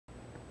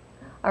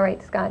All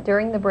right, Scott,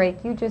 during the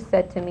break, you just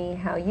said to me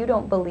how you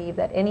don't believe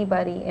that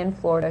anybody in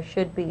Florida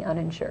should be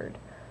uninsured.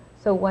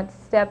 So what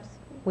steps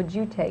would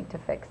you take to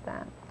fix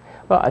that?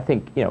 Well, I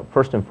think,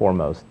 first and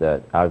foremost,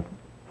 that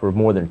for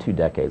more than 2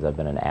 decades, I've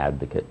been an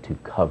advocate to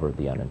cover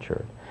the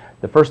uninsured.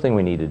 The first thing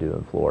we need to do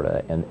in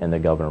Florida, and the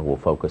governor will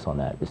focus on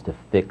that, is to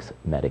fix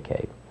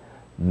Medicaid.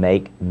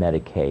 Make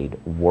Medicaid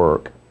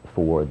work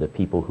for the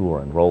people who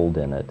are enrolled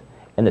in it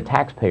and the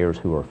taxpayers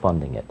who are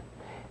funding it.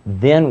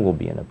 Then we'll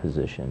be in a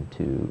position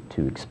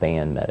to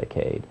expand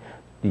Medicaid.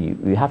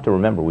 You have to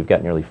remember, we've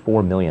got nearly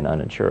 4 million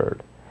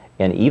uninsured.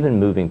 And even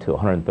moving to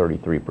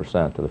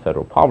 133% of the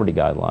federal poverty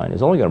guideline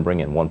is only going to bring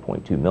in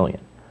 1.2 million.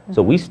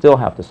 So we still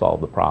have to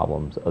solve the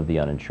problems of the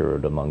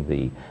uninsured among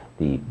the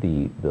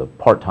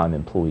part-time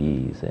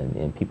employees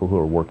and people who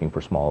are working for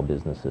small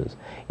businesses.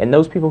 And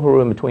those people who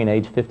are in between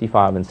age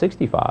 55 and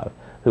 65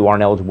 who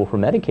aren't eligible for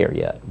Medicare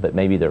yet, but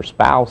maybe their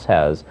spouse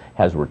has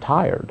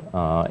retired.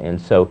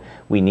 And so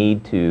we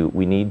need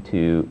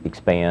to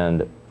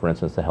expand, for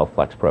instance, the Health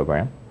Flex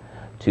program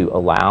to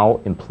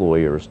allow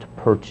employers to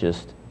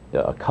purchase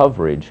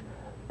coverage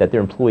that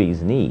their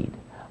employees need,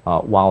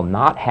 while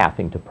not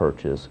having to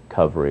purchase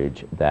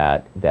coverage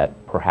that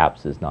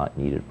perhaps is not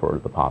needed for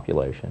the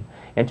population.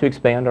 And to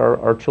expand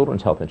our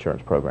children's health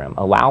insurance program,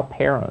 allow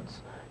parents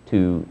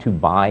to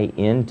buy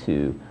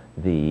into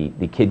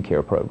the kid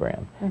care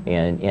program,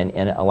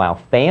 and allow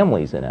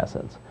families, in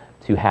essence,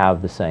 to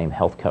have the same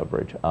health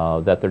coverage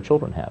that their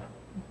children have.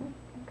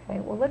 Okay,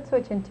 well, let's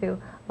switch into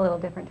a little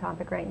different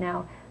topic right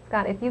now.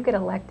 Scott, if you get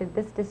elected,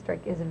 this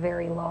district is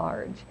very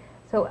large.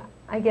 So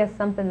I guess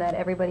something that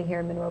everybody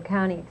here in Monroe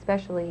County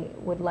especially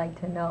would like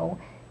to know,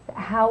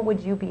 how would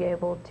you be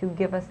able to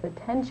give us the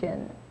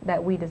attention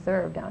that we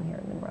deserve down here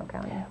in Monroe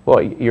County?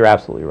 Well, you're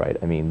absolutely right.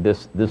 I mean,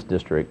 this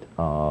district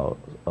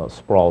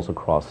sprawls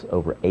across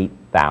over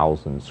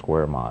 8,000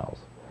 square miles.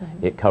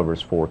 It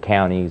covers 4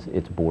 counties.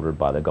 It's bordered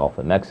by the Gulf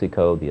of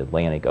Mexico, the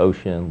Atlantic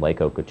Ocean,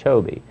 Lake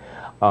Okeechobee.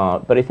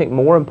 But I think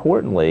more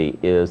importantly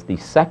is the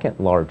second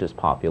largest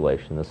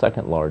population, the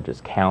second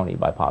largest county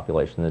by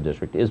population in the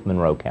district is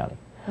Monroe County.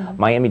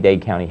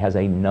 Miami-Dade County has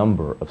a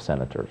number of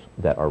senators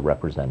that are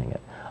representing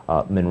it.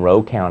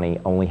 Monroe County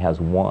only has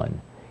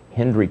 1.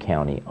 Hendry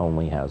County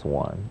only has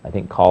 1. I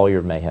think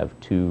Collier may have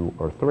 2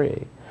 or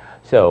 3.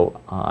 So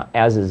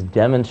as is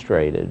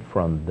demonstrated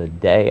from the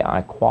day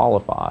I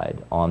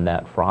qualified on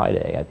that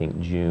Friday, I think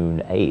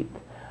June 8th,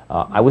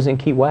 I was in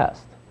Key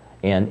West.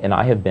 And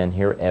I have been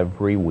here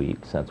every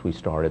week since we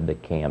started the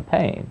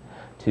campaign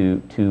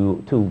to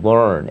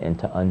learn and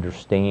to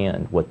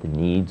understand what the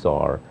needs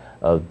are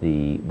of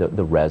the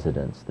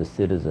residents, the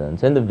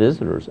citizens, and the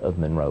visitors of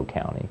Monroe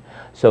County,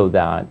 so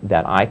that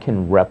I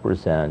can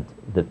represent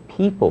the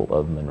people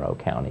of Monroe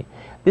County.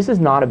 This is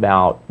not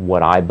about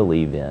what I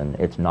believe in.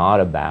 It's not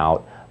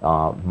about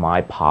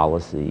my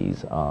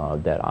policies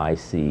that I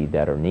see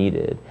that are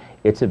needed.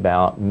 It's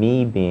about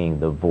me being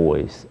the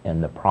voice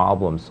and the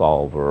problem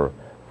solver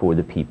for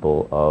the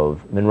people of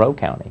Monroe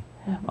County.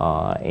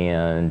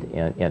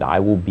 And I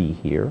will be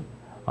here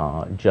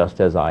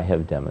just as I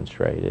have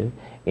demonstrated.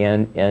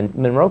 And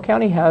Monroe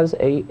County has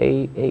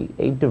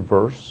a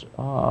diverse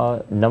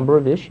number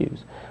of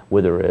issues,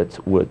 whether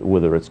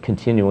it's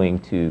continuing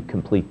to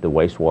complete the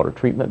wastewater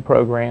treatment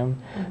program,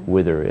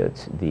 whether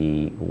it's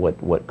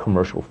what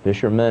commercial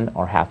fishermen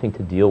are having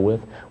to deal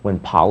with when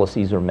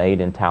policies are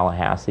made in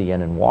Tallahassee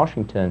and in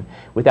Washington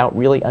without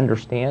really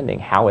understanding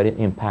how it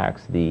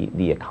impacts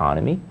the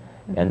economy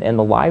and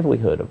the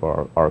livelihood of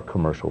our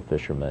commercial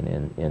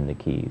fishermen in the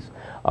Keys.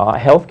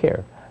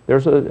 Healthcare.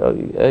 There's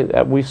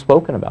we've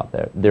spoken about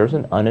that. There's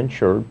an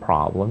uninsured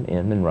problem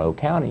in Monroe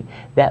County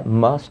that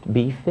must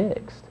be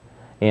fixed.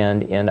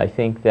 And I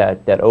think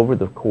that over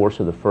the course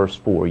of the first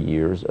 4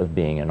 years of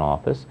being in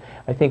office,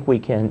 I think we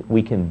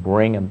can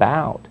bring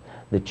about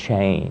the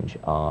change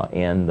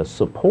and the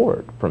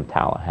support from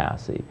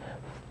Tallahassee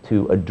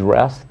to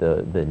address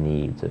the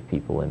needs of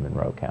people in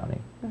Monroe County.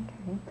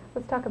 Okay.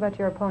 Let's talk about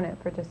your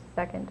opponent for just a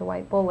second,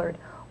 Dwight Bullard.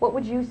 What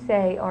would you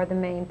say are the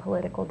main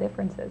political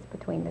differences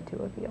between the two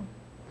of you?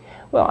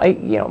 Well,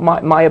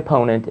 my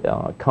opponent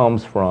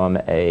comes from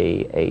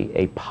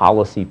a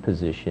policy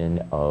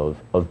position of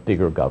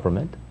bigger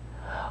government,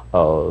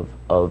 of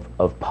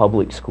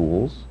public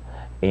schools,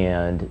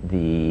 and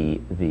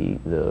the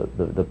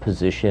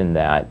position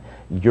that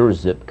your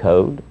zip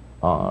code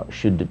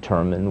should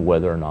determine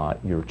whether or not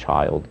your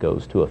child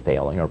goes to a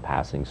failing or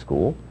passing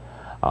school.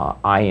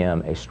 I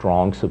am a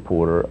strong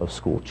supporter of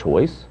school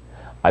choice.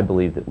 I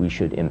believe that we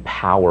should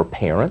empower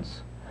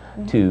parents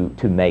to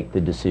make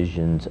the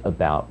decisions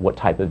about what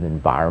type of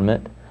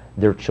environment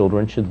their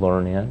children should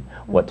learn in,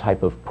 what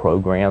type of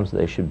programs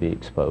they should be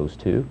exposed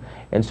to.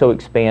 And so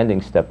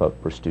expanding Step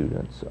Up for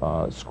Students,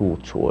 school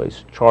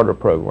choice, charter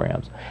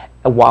programs,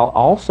 while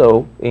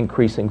also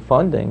increasing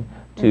funding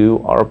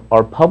to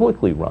our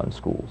publicly run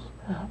schools.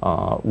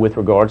 With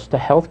regards to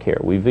health care,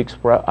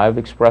 I've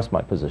expressed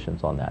my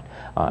positions on that.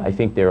 I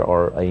think there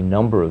are a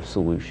number of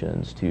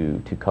solutions to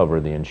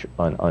cover the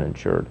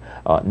uninsured,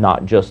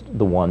 not just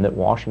the one that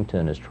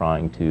Washington is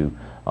trying to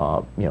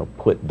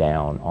put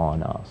down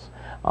on us.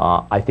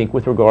 I think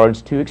with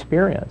regards to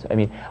experience, I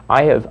mean,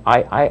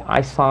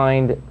 I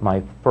signed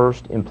my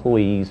first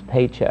employees'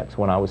 paychecks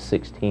when I was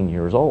 16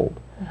 years old.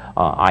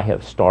 I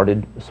have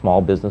started small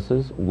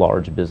businesses,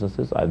 large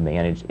businesses. I've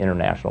managed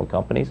international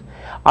companies.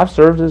 I've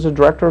served as a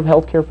director of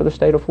healthcare for the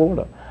state of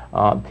Florida.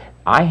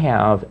 I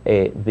have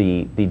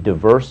the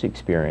diverse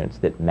experience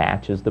that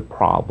matches the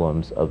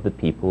problems of the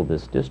people of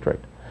this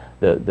district.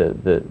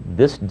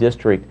 This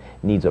district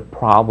needs a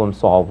problem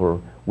solver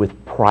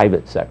with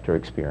private sector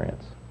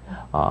experience.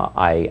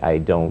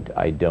 I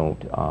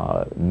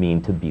don't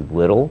mean to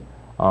belittle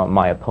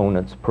my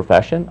opponent's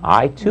profession.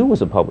 I too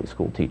was a public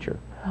school teacher.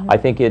 I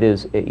think it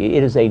is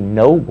a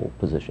noble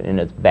position, and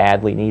it's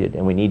badly needed,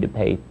 and we need to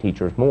pay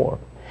teachers more.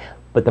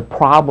 But the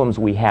problems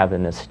we have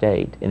in this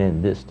state and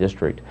in this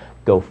district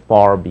go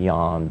far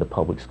beyond the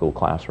public school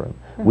classroom.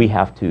 We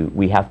have to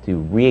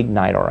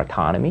reignite our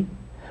economy.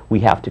 We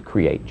have to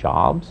create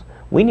jobs.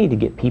 We need to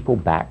get people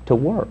back to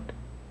work.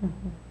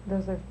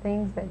 Those are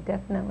things that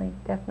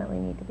definitely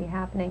need to be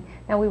happening.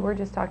 Now, we were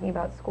just talking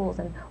about schools,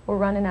 and we're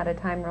running out of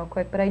time real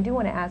quick, but I do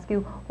want to ask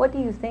you, what do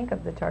you think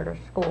of the charter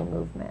school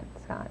movement,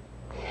 Scott?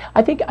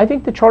 I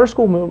think the charter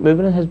school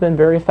movement has been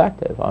very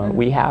effective.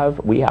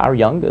 Our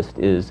youngest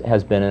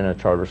has been in a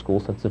charter school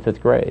since the 5th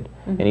grade,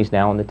 and he's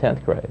now in the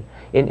 10th grade,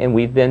 and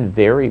we've been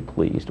very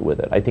pleased with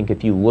it. I think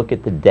if you look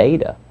at the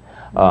data,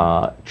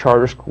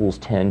 charter schools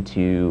tend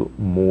to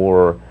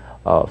more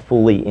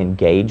fully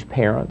engage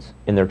parents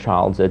in their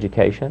child's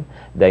education.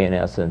 They, in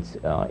essence,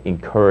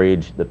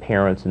 encourage the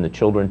parents and the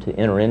children to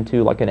enter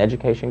into like an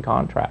education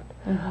contract,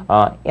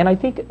 and I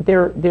think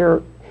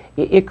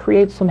it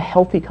creates some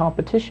healthy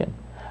competition.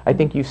 I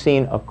think you've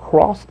seen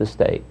across the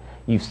state,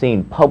 you've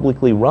seen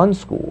publicly run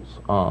schools,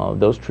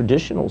 those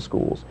traditional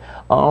schools,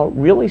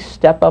 really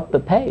step up the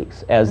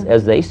pace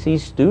as they see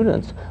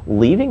students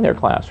leaving their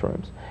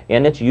classrooms.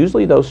 And it's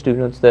usually those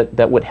students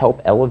that would help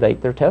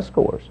elevate their test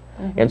scores.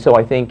 And so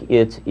I think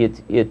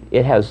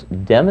it has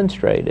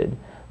demonstrated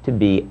to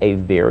be a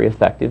very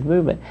effective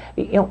movement.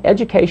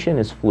 Education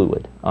is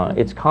fluid.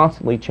 It's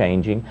constantly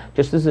changing,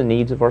 just as the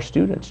needs of our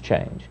students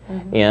change.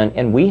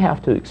 And we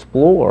have to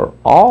explore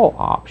all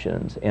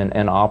options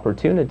and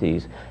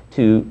opportunities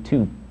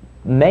to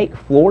make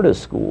Florida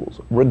schools,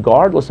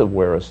 regardless of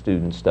where a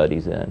student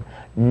studies in,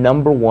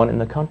 #1 in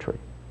the country.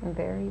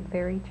 Very,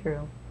 very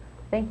true.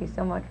 Thank you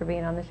so much for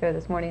being on the show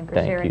this morning and for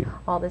sharing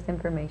all this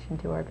information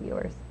to our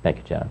viewers. Thank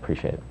you, Jenna.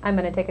 Appreciate it. I'm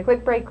going to take a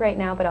quick break right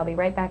now, but I'll be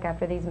right back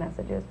after these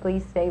messages.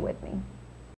 Please stay with me.